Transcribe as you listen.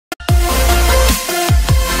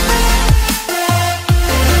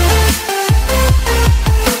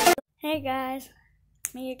Hey guys,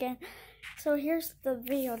 me again. So here's the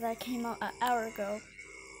video that came out an hour ago.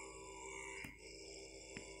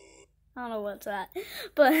 I don't know what's that,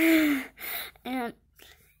 but and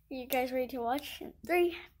you guys ready to watch?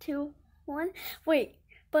 3, 2, 1. Wait,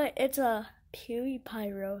 but it's a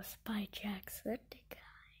PewDiePie roast by Jacksepticeye.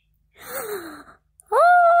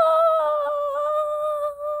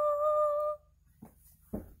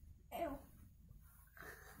 Ew.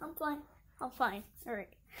 I'm fine.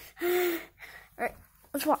 Alright. Alright,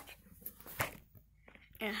 let's watch.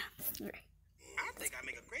 Yeah, alright. I think I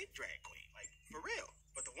make a great drag queen, like, for real.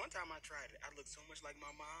 But the one time I tried it, I looked so much like my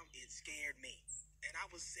mom, it scared me. And I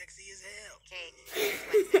was sexy as hell. What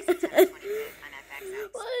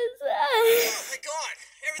is that? Oh my god,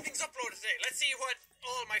 everything's uploaded today. Let's see what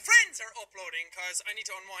all my friends are uploading, because I need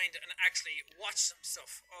to unwind and actually watch some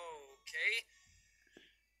stuff. Okay.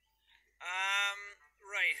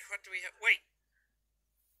 Right, what do we have? Wait.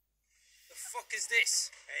 The fuck is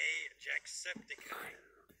this? Hey, Jacksepticeye.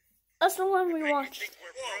 That's the one we watched. I think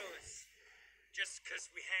we're bros. Just because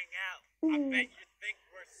we hang out. I Ooh. bet you think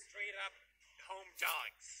we're straight up home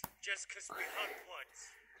dogs. Just because we hunt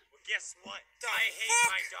once. Well, guess what? I hate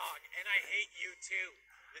my dog, and I hate you too.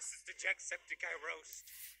 This is the Jacksepticeye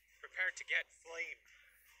roast. Prepare to get flamed.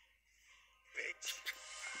 Bitch.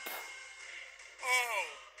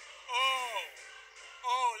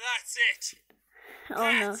 Oh, that's it. Oh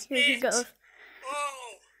no, That's here he it. goes.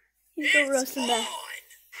 Oh, He's still it's roasting back. on.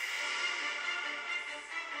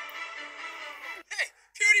 Hey,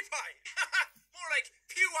 PewDiePie. More like,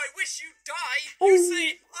 Pew, I wish you'd die. You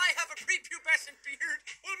say, I have a prepubescent beard.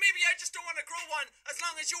 Well, maybe I just don't want to grow one as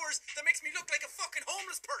long as yours that makes me look like a fucking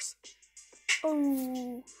homeless person.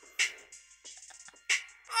 Oh.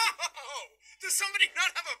 Oh, does somebody not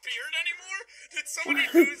have a beard anymore? Did somebody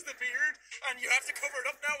lose the beard and you have to cover it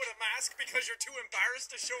up now with a mask because you're too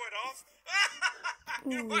embarrassed to show it off?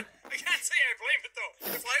 You know what? I can't say I blame it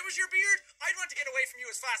though. If I was your beard, I'd want to get away from you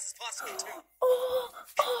as fast as possible too.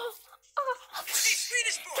 Hey,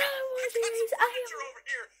 Swedish boy, I've got some furniture over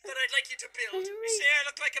here that I'd like you to build. You say I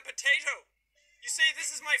look like a potato. You say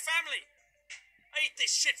this is my family. I eat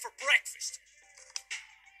this shit for breakfast.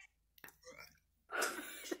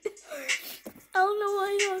 I don't know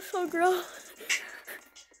why you're so gross.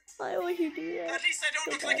 Why would you do that? At least I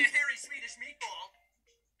don't look like a hairy Swedish meatball.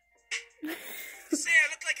 You say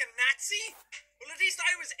I look like a Nazi? Well, at least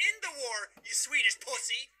I was in the war, you Swedish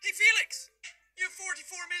pussy. Hey, Felix, you have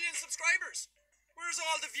 44 million subscribers. Where's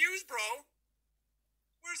all the views, bro?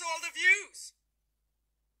 Where's all the views?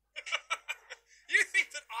 You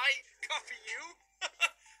think that I copy you?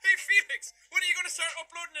 Hey, Felix, when are you going to start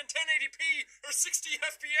uploading in 1080p or 60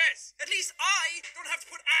 FPS? At least I don't have to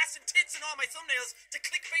put ass and tits in all my thumbnails to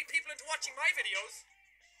clickbait people into watching my videos.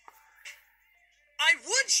 I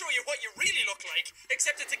would show you what you really look like,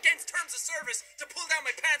 except it's against terms of service to pull down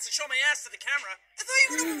my pants and show my ass to the camera. I thought you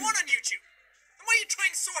were number one on YouTube. And why are you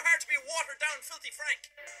trying so hard to be a watered-down filthy Frank?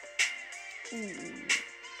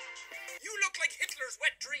 You look like Hitler's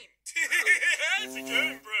wet dream. How's it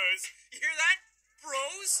going, bros? You hear that?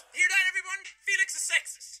 Bros? Hear that, everyone? Felix is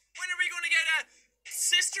sexist. When are we going to get a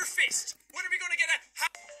sister fist? When are we going to get a...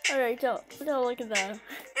 Alright, don't look at that.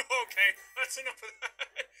 Okay, that's enough of that.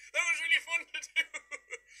 That was really fun to do.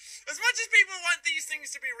 As much as people want these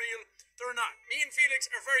things to be real, they're not. Me and Felix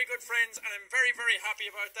are very good friends, and I'm very, very happy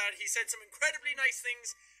about that. He said some incredibly nice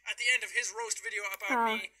things at the end of his roast video about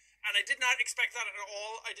me, and I did not expect that at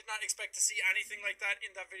all. I did not expect to see anything like that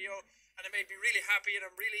in that video, and it made me really happy, and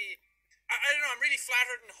I'm really... I don't know, I'm really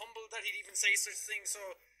flattered and humbled that he'd even say such things, so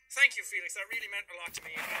thank you, Felix. That really meant a lot to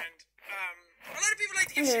me, and a lot of people like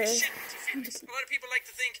to give shit to Felix. A lot of people like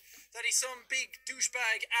to think that he's some big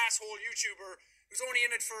douchebag asshole YouTuber who's only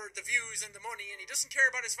in it for the views and the money, and he doesn't care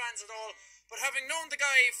about his fans at all. But having known the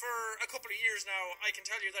guy for a couple of years now, I can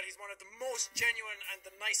tell you that he's one of the most genuine and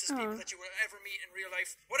the nicest people that you will ever meet in real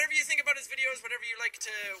life. Whatever you think about his videos, whatever you like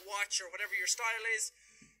to watch, or whatever your style is,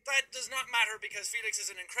 that does not matter, because Felix is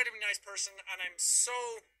an incredibly nice person, and I'm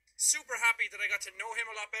so super happy that I got to know him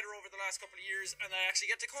a lot better over the last couple of years, and I actually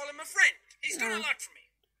get to call him a friend. He's done a lot for me.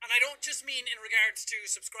 And I don't just mean in regards to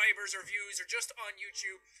subscribers or views or just on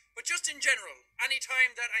YouTube, but just in general.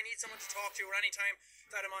 Anytime that I need someone to talk to, or anytime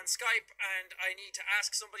that I'm on Skype and I need to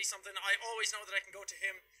ask somebody something, I always know that I can go to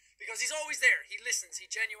him, because he's always there. He listens, he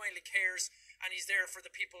genuinely cares, and he's there for the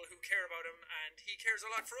people who care about him, and he cares a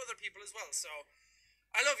lot for other people as well, so...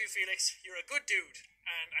 I love you, Felix. You're a good dude,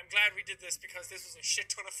 and I'm glad we did this, because this was a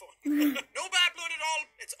shit ton of fun. No bad blood at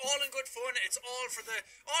all. It's all in good fun. It's all for the.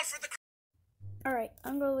 Alright,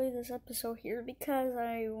 I'm gonna leave this episode here because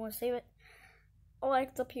I want to save it. I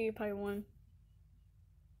like the PewDiePie one.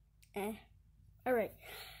 Alright.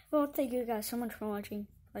 Well, thank you guys so much for watching.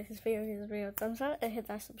 Like this video, give this video a thumbs up, and hit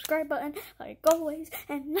that subscribe button, like always,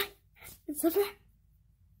 and like, and subscribe.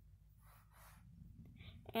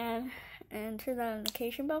 And turn that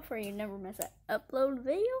notification bell for you never miss an upload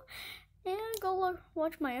video. And go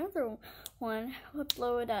watch my other one,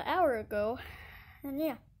 uploaded an hour ago. And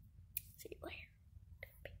yeah, see you later.